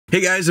Hey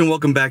guys, and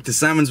welcome back to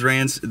Simon's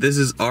Rants. This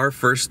is our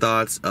first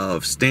thoughts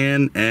of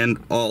Stan and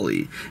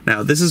Ollie.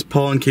 Now, this is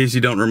Paul in case you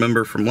don't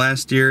remember from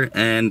last year,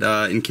 and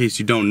in case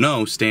you don't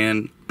know,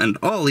 Stan and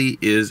Ollie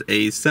is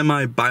a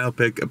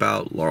semi-biopic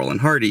about Laurel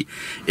and Hardy.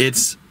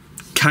 It's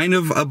kind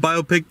of a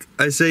biopic,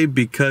 I say,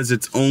 because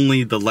it's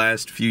only the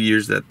last few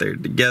years that they're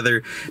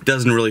together. It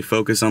doesn't really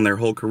focus on their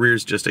whole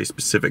careers, just a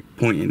specific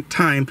point in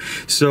time.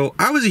 So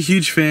I was a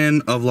huge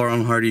fan of Laurel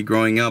and Hardy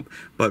growing up,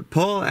 but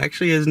Paul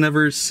actually has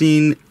never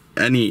seen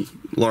any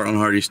Laurel and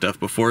Hardy stuff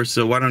before,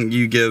 so why don't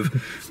you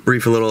give a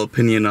little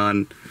opinion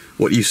on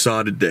what you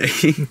saw today?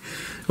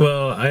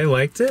 Well, I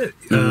liked it.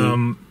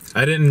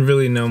 I didn't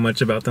really know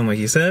much about them, like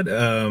you said.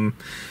 I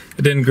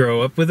didn't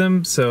grow up with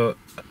them, so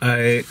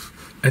I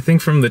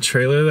think from the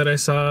trailer that I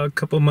saw a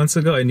couple months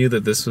ago, I knew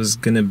that this was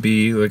gonna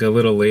be like a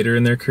little later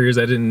in their careers.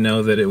 I didn't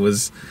know that it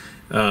was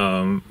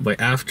like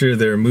after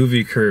their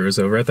movie career was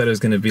over. I thought it was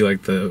gonna be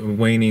like the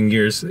waning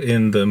years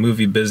in the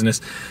movie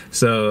business.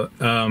 So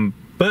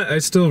but I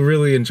still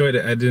really enjoyed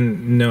it. I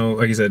didn't know,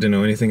 like I said, I didn't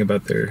know anything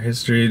about their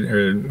history,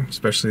 or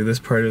especially this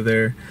part of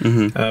their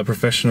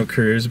professional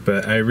careers,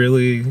 but I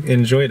really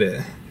enjoyed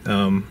it.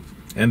 And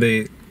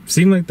they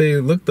seemed like they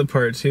looked the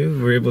part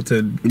too. Were able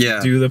to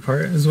do the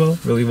part as well,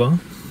 really well.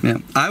 Yeah,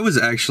 I was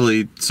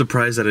actually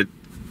surprised that it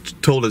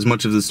told as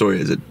much of the story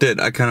as it did.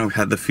 I kind of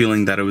had the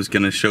feeling that it was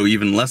going to show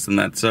even less than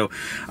that, so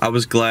I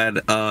was glad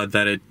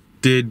that it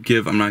did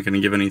give, I'm not going to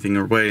give anything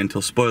away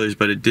until spoilers,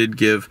 but it did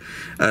give,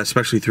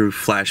 especially through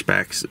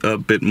flashbacks, a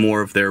bit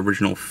more of their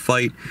original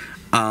fight.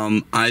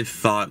 I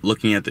thought,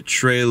 looking at the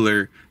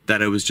trailer,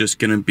 that it was just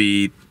going to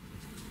be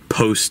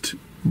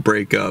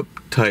post-breakup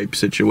type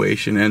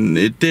situation, and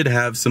it did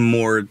have some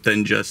more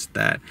than just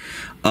that.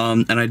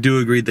 And I do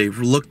agree, they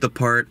looked the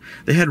part.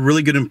 They had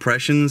really good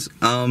impressions.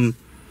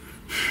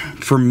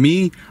 For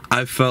me,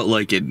 I felt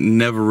like it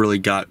never really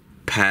got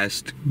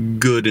past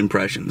good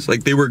impressions.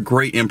 Like, they were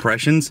great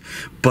impressions,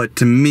 but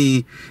to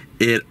me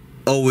it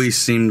always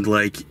seemed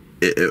like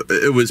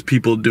it was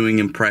people doing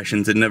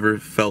impressions. It never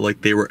felt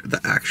like they were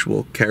the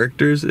actual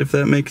characters, if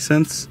that makes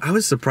sense. I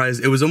was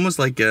surprised. It was almost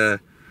like a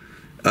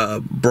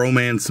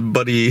bromance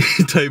buddy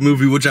type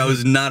movie, which I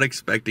was not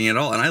expecting at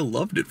all, and I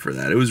loved it for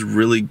that. It was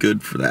really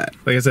good for that.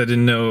 Like I said, I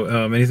didn't know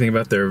anything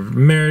about their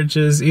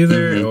marriages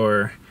either,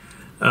 or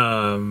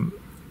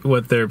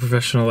what their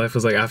professional life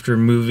was like after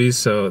movies,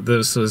 so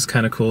this was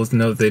kind of cool to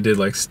know that they did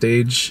like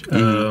stage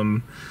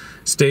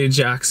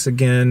acts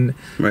again.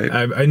 Right.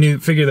 I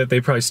figured that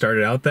they probably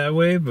started out that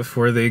way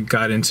before they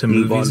got into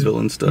movies, vaudeville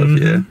and stuff.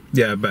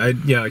 Yeah, but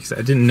like I said,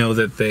 I didn't know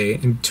that they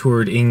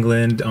toured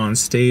England on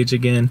stage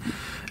again.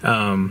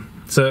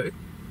 So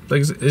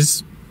like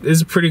it's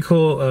a pretty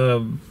cool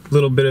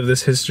little bit of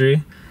this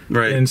history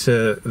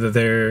into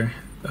their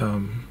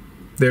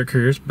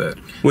careers, but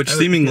which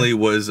seemingly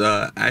was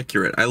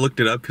accurate. I looked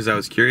it up because I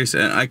was curious,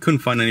 and I couldn't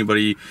find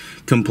anybody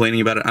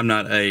complaining about it. I'm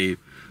not a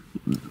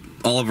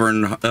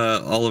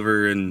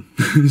Oliver and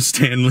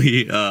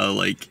Stanley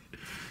like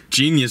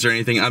genius or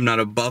anything. I'm not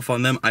a buff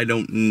on them. I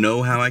don't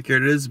know how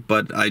accurate it is,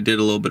 but I did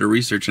a little bit of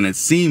research, and it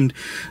seemed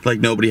like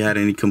nobody had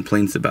any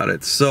complaints about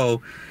it.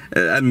 So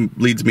that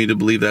leads me to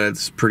believe that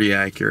it's pretty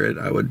accurate,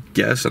 I would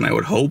guess, and I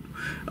would hope,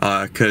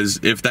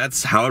 because if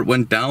that's how it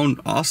went down,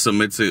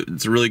 awesome. It's a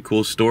really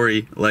cool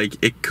story. Like,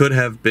 it could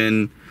have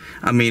been,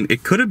 I mean,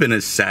 it could have been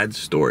a sad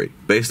story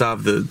based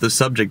off the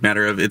subject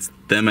matter of it's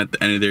them at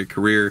the end of their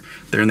career.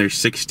 They're in their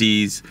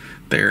 60s.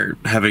 They're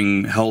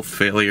having health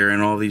failure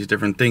and all these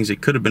different things.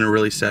 It could have been a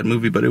really sad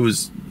movie, but it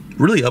was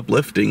really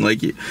uplifting. Like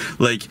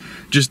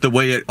just the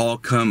way it all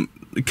came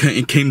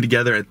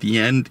together at the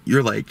end.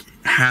 You're like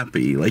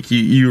happy, like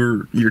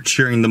you're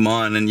cheering them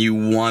on, and you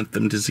want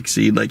them to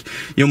succeed. Like,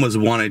 you almost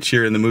want to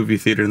cheer in the movie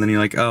theater, and then you're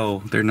like,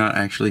 oh, they're not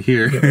actually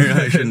here.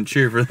 I shouldn't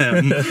cheer for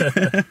them.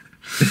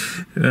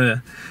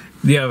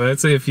 Yeah, but I'd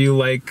say if you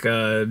like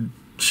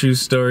true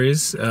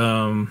stories,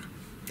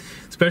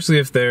 especially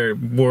if they're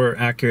more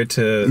accurate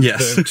to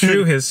the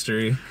true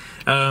history,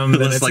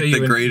 that's like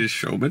The Greatest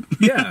Showman.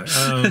 Yeah,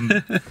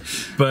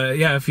 but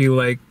yeah, if you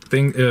like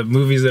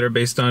movies that are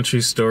based on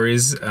true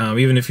stories,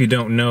 even if you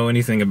don't know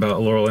anything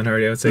about Laurel and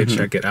Hardy, I would say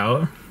check it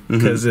out,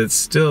 because it's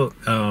still.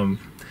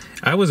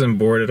 I wasn't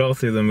bored at all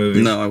through the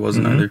movie. No, I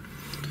wasn't either.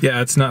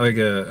 Yeah, it's not like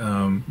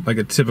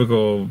a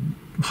typical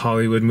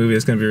Hollywood movie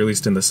that's going to be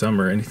released in the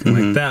summer or anything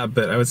like that.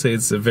 But I would say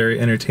it's a very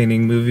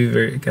entertaining movie.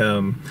 Very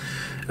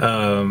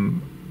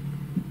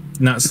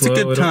not slow. It's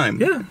a good time.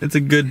 Yeah, it's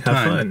a good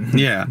time. Fun.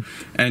 Yeah,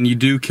 and you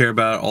do care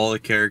about all the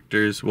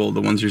characters. Well,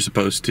 the ones you're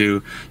supposed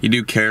to. You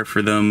do care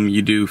for them.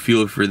 You do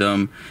feel for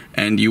them,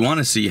 and you want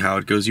to see how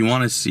it goes. You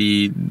want to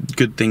see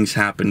good things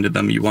happen to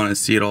them. You want to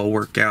see it all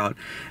work out.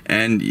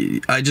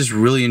 And I just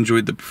really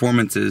enjoyed the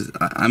performances.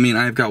 I mean,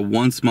 I've got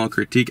one small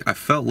critique. I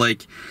felt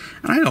like,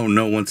 and I don't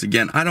know. Once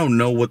again, I don't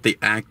know what they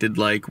acted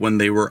like when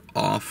they were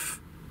off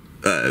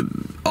the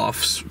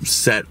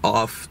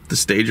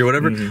stage or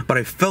whatever, but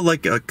I felt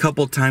like a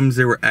couple times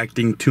they were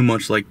acting too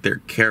much like their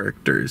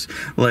characters.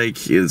 Like,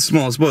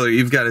 small spoiler,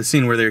 you've got a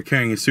scene where they're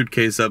carrying a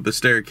suitcase up a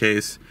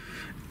staircase,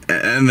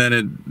 and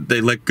then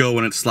they let go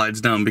and it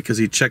slides down because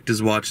he checked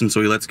his watch, and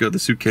so he lets go of the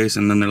suitcase,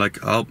 and then they're like,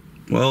 oh,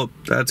 well,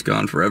 that's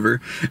gone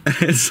forever. And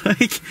it's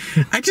like,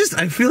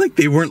 I feel like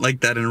they weren't like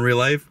that in real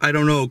life. I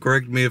don't know,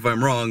 correct me if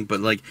I'm wrong, but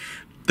like,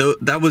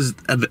 that was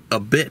a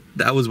bit.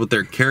 That was what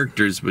their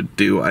characters would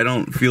do. I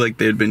don't feel like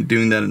they had been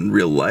doing that in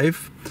real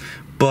life.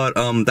 But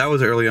that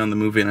was early on in the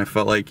movie, and I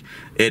felt like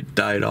it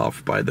died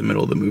off by the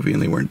middle of the movie,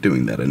 and they weren't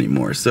doing that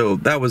anymore. So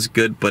that was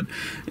good, but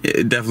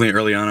definitely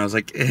early on, I was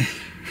like,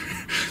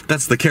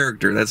 that's the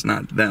character, that's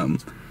not them.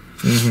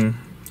 Mm-hmm.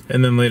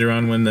 And then later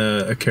on, when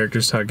a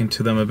character's talking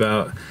to them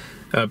about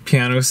a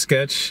piano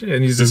sketch,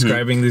 and he's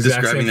describing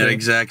that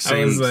exact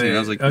same scene. I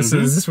was like, oh, so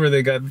is this where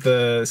they got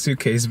the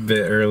suitcase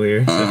bit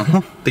earlier?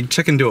 So. They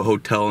check into a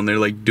hotel, and they're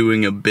like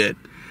doing a bit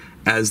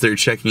as they're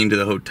checking into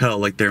the hotel,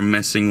 like they're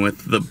messing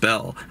with the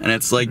bell, and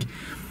it's like,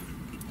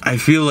 I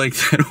feel like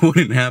that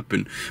wouldn't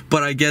happen,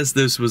 but I guess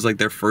this was like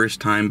their first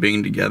time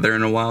being together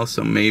in a while,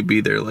 so maybe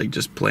they're like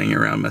just playing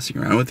around, messing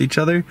around with each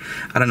other.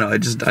 I don't know, I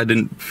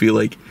didn't feel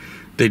like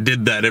they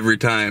did that every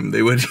time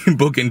they would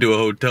book into a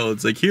hotel.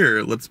 It's like,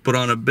 here, let's put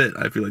on a bit.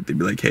 I feel like they'd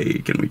be like, hey,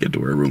 can we get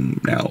to our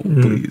room now,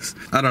 please?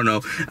 I don't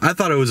know. I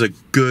thought it was a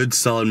good,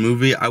 solid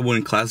movie. I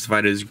wouldn't classify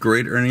it as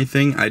great or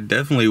anything. I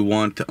definitely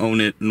want to own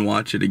it and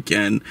watch it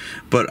again,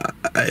 but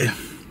I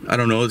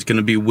don't know it's going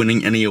to be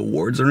winning any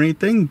awards or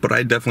anything, but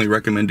I definitely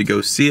recommend to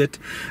go see it,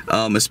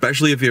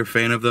 especially if you're a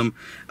fan of them.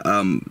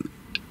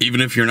 Even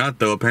if you're not,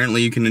 though,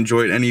 apparently you can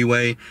enjoy it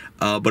anyway.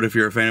 But if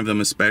you're a fan of them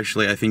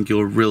especially, I think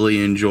you'll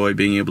really enjoy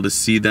being able to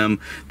see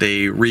them.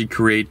 They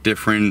recreate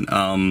different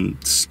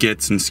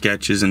skits and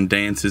sketches and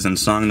dances and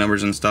song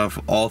numbers and stuff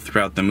all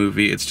throughout the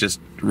movie. It's just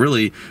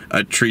really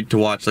a treat to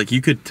watch. Like, you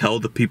could tell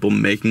the people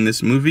making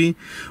this movie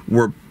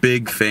were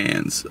big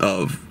fans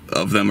of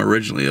them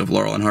originally, of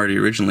Laurel and Hardy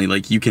originally.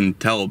 Like, you can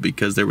tell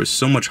because there was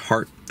so much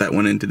heart that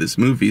went into this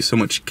movie, so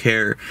much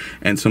care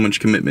and so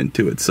much commitment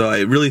to it. So I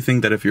really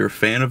think that if you're a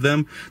fan of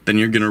them, then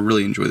you're gonna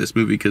really enjoy this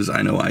movie, because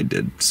I know I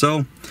did.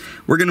 So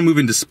we're gonna move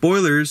into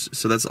spoilers,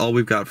 so that's all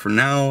we've got for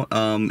now,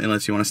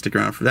 unless you want to stick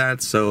around for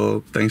that.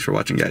 So thanks for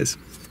watching, guys.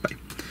 Bye.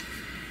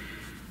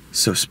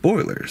 So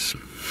spoilers,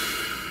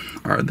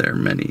 are there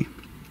many?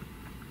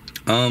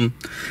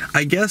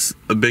 I guess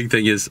a big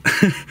thing is,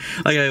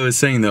 like I was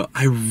saying though,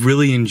 I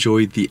really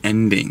enjoyed the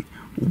ending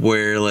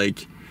where,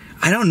 like,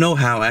 I don't know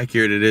how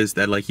accurate it is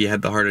that, like, he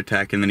had the heart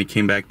attack and then he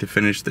came back to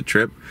finish the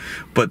trip,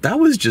 but that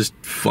was just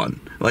fun.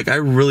 Like, I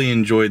really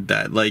enjoyed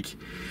that. Like,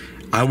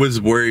 I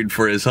was worried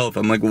for his health.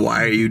 I'm like,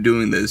 why are you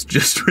doing this?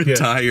 Just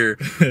retire.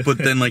 Yeah. But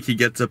then, like, he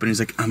gets up and he's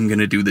like, I'm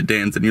gonna do the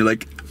dance, and you're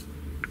like,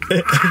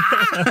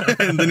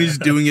 and then he's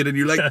doing it and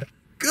you're like,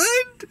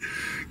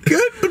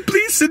 good, but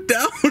please sit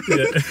down.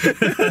 Yeah.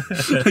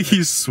 Like,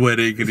 he's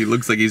sweating and he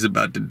looks like he's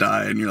about to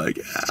die, and you're like,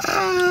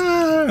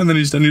 ah, and then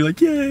he's done, you're like,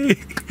 yay.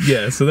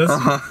 Yeah, so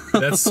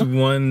that's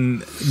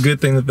one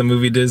good thing that the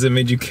movie did, is it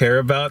made you care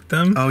about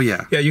them. Oh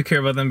yeah. Yeah, you care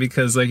about them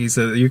because, like you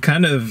said, you're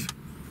kind of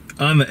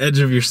on the edge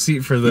of your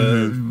seat for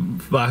the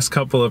last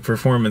couple of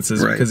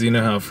performances, right, because you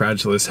know how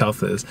fragile his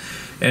health is.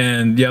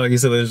 And yeah, like you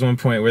said, there's one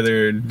point where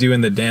they're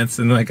doing the dance,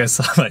 and like I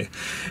saw like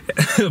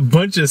a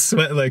bunch of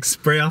sweat like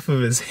spray off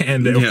of his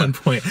hand at one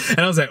point, and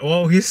I was like,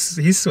 oh, he's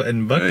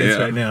sweating buckets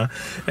right now.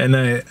 And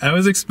I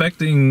was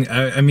expecting,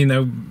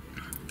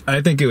 I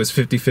think it was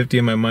 50-50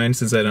 in my mind,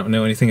 since I don't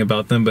know anything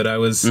about them, but I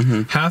was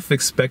half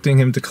expecting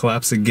him to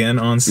collapse again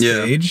on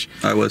stage.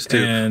 Yeah, I was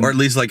too. Or at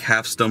least like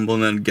half stumble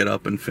and then get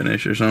up and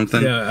finish or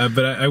something. Yeah,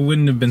 but I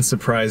wouldn't have been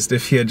surprised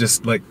if he had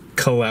just like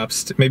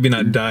collapsed, maybe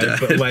not died,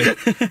 but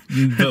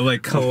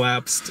like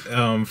collapsed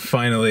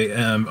finally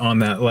on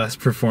that last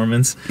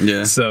performance.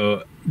 Yeah.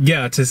 So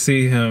yeah, to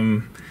see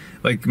him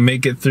like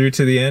make it through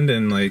to the end,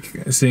 and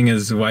like seeing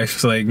his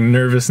wife's like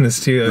nervousness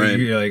too,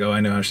 you're like, oh, I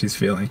know how she's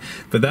feeling.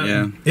 But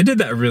that it did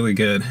that really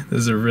good. It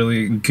was a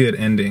really good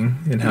ending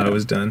in how it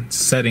was done,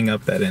 setting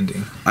up that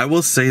ending. I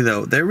will say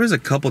though, there was a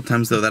couple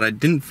times though that I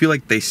didn't feel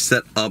like they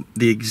set up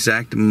the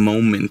exact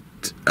moment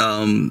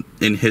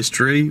in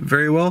history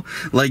very well.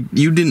 Like,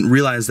 you didn't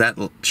realize that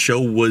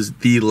show was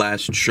the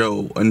last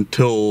show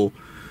until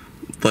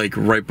like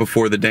right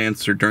before the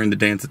dance or during the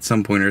dance at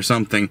some point or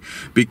something,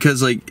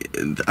 because like,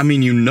 I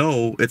mean, you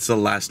know, it's the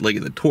last leg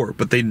of the tour,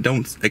 but they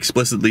don't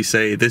explicitly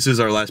say this is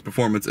our last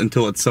performance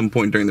until at some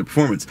point during the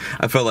performance.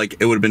 I felt like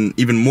it would have been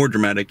even more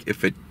dramatic if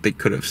they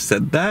could have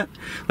said that.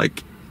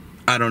 Like,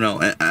 I don't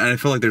know, and I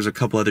feel like there's a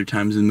couple other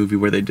times in the movie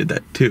where they did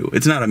that too.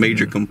 It's not a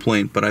major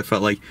complaint, but I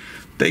felt like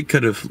they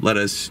could have let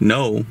us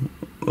know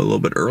a little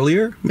bit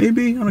earlier,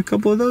 maybe, on a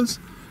couple of those.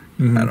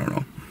 I don't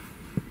know.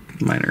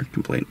 Minor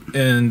complaint.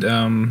 And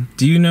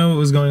do you know what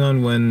was going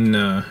on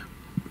when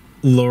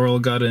Laurel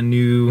got a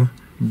new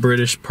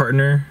British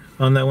partner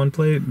on that one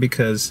play?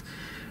 Because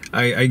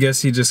I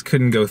guess he just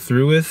couldn't go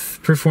through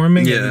with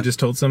performing, and he just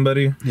told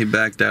somebody. He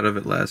backed out of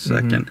it last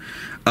second.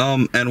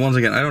 And once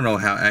again, I don't know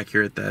how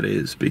accurate that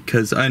is,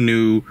 because I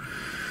knew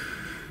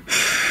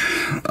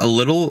a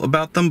little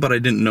about them, but I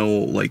didn't know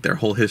like their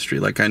whole history.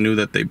 Like I knew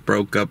that they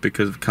broke up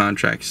because of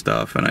contract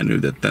stuff, and I knew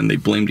that then they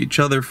blamed each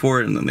other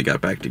for it, and then they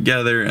got back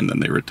together, and then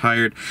they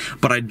retired.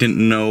 But I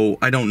don't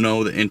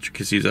know the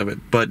intricacies of it.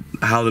 But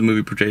how the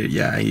movie portrayed it,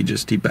 yeah, he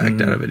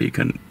backed out of it. He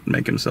couldn't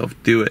make himself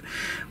do it,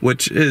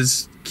 which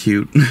is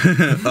cute.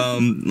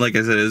 Like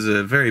I said, it's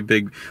a very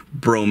big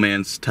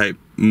bromance type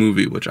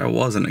movie, which I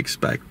wasn't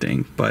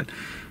expecting. But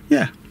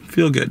yeah,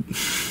 feel good.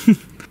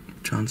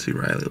 John C.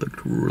 Reilly looked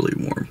really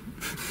warm.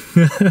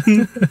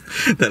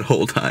 That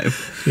whole time.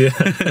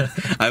 Yeah.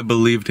 I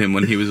believed him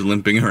when he was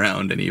limping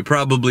around, and he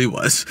probably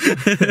was.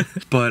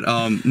 But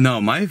no,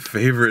 my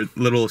favorite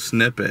little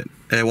snippet,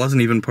 it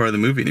wasn't even part of the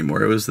movie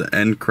anymore. It was the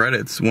end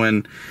credits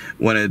when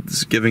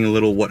it's giving a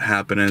little what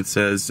happened, and it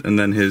says, and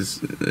then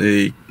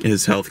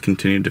his health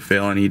continued to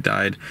fail and he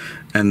died,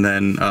 and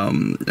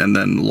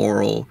then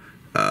Laurel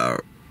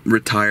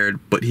retired,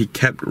 but he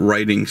kept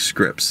writing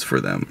scripts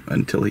for them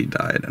until he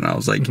died. And I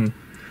was like,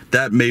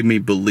 that made me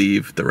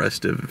believe the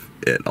rest of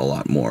it a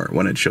lot more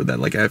when it showed that.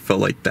 Like I felt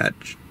like that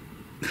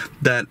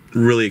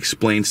really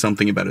explained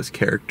something about his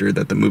character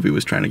that the movie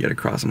was trying to get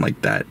across. I'm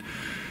like, that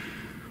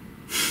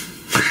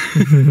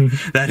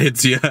that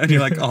hits you, and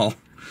you're like, oh.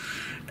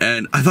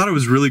 And I thought it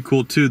was really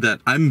cool too that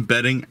I'm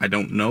betting, I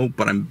don't know,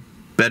 but I'm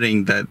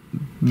betting that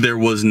there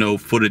was no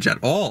footage at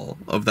all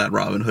of that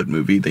Robin Hood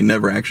movie. They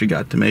never actually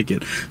got to make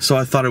it. So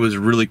I thought it was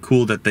really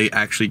cool that they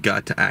actually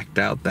got to act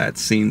out that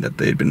scene that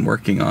they'd been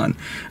working on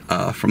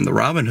from the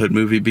Robin Hood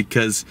movie,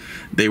 because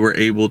they were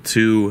able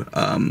to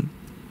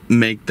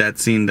make that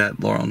scene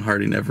that Laurel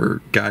Hardy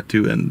never got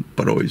to,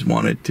 but always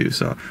wanted to.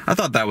 So I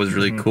thought that was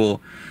really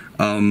cool.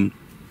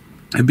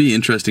 It'd be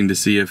interesting to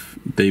see if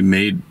they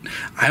made,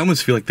 I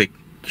almost feel like they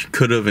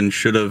could have and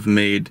should have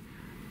made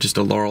just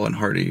a Laurel and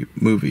Hardy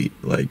movie,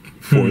 like,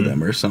 for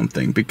them or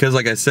something. Because,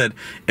 like I said,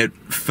 it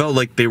felt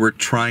like they were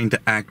trying to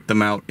act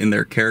them out in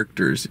their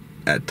characters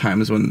at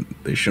times when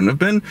they shouldn't have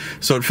been.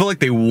 So it felt like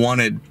they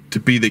wanted to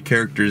be the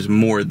characters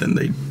more than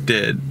they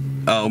did,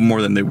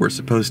 more than they were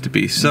supposed to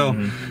be. So,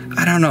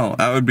 I don't know.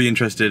 I would be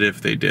interested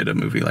if they did a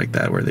movie like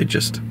that, where they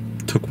just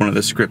took one of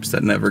the scripts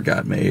that never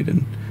got made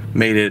and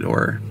made it,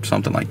 or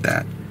something like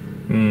that.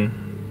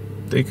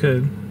 They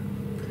could.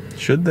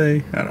 Should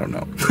they? I don't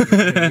know.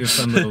 Maybe a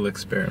fun little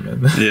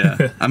experiment.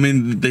 Yeah, I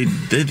mean, they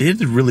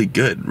did really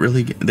good.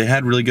 They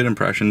had really good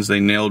impressions.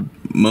 They nailed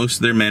most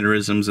of their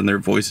mannerisms, and their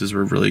voices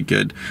were really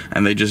good.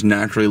 And they just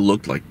naturally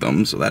looked like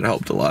them, so that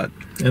helped a lot.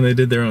 And they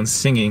did their own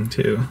singing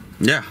too.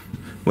 Yeah,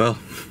 well,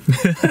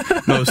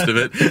 most of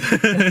it.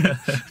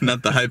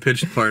 Not the high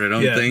pitched part, I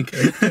don't think.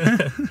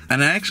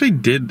 And I actually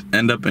did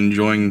end up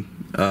enjoying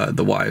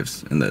the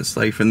wives in this.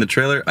 Like, in the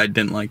trailer, I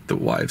didn't like the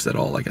wives at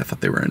all. Like, I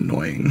thought they were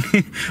annoying.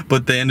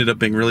 But they ended up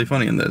being really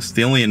funny in this.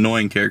 The only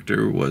annoying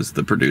character was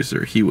the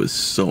producer. He was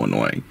so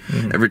annoying.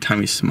 Every time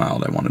he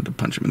smiled, I wanted to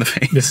punch him in the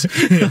face.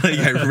 Like,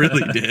 I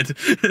really did.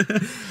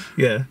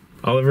 Yeah.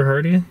 Oliver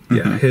Hardy?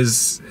 Yeah,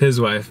 his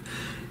wife.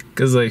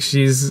 Because, like,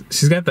 she's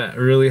got that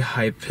really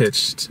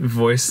high-pitched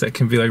voice that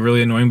can be, like,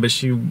 really annoying, but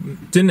she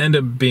didn't end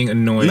up being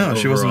annoying overall.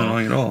 She wasn't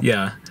annoying at all.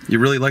 Yeah. You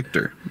really liked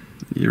her.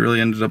 You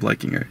really ended up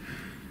liking her.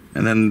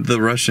 And then the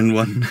Russian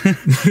one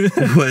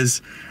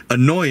was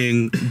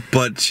annoying,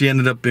 but she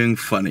ended up being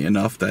funny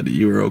enough that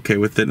you were okay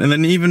with it. And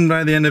then even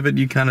by the end of it,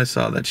 you kind of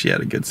saw that she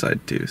had a good side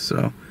too.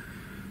 So,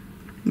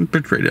 it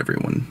portrayed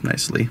everyone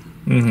nicely.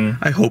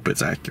 I hope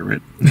it's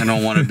accurate. I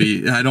don't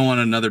want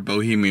another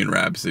Bohemian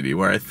Rhapsody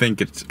where I think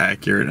it's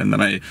accurate and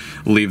then I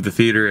leave the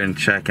theater and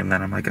check, and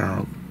then I'm like,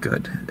 oh,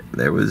 good.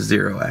 There was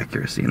zero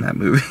accuracy in that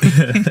movie.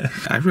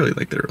 I really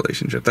like their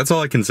relationship. That's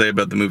all I can say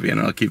about the movie,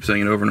 and I'll keep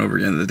saying it over and over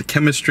again. The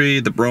chemistry,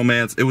 the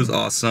bromance, it was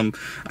awesome.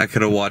 I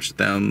could have watched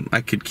them.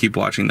 I could keep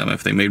watching them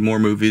if they made more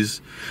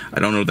movies.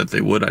 I don't know that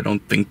they would. I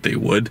don't think they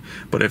would.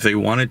 But if they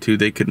wanted to,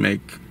 they could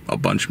make a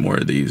bunch more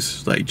of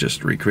these, like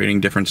just recreating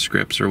different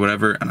scripts or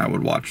whatever, and I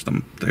would watch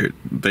them.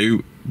 They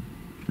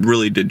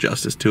really did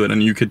justice to it,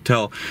 and you could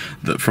tell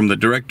that from the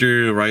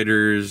director,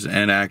 writers,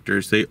 and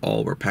actors, they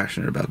all were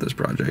passionate about this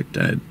project,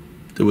 and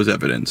it was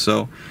evident.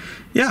 So,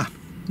 yeah,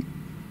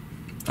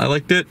 I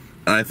liked it,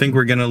 and I think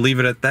we're gonna leave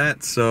it at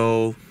that.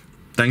 So,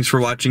 thanks for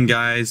watching,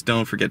 guys.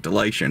 Don't forget to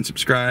like, share, and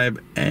subscribe,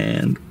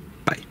 and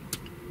bye.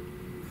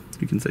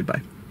 You can say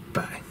bye.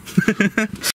 Bye.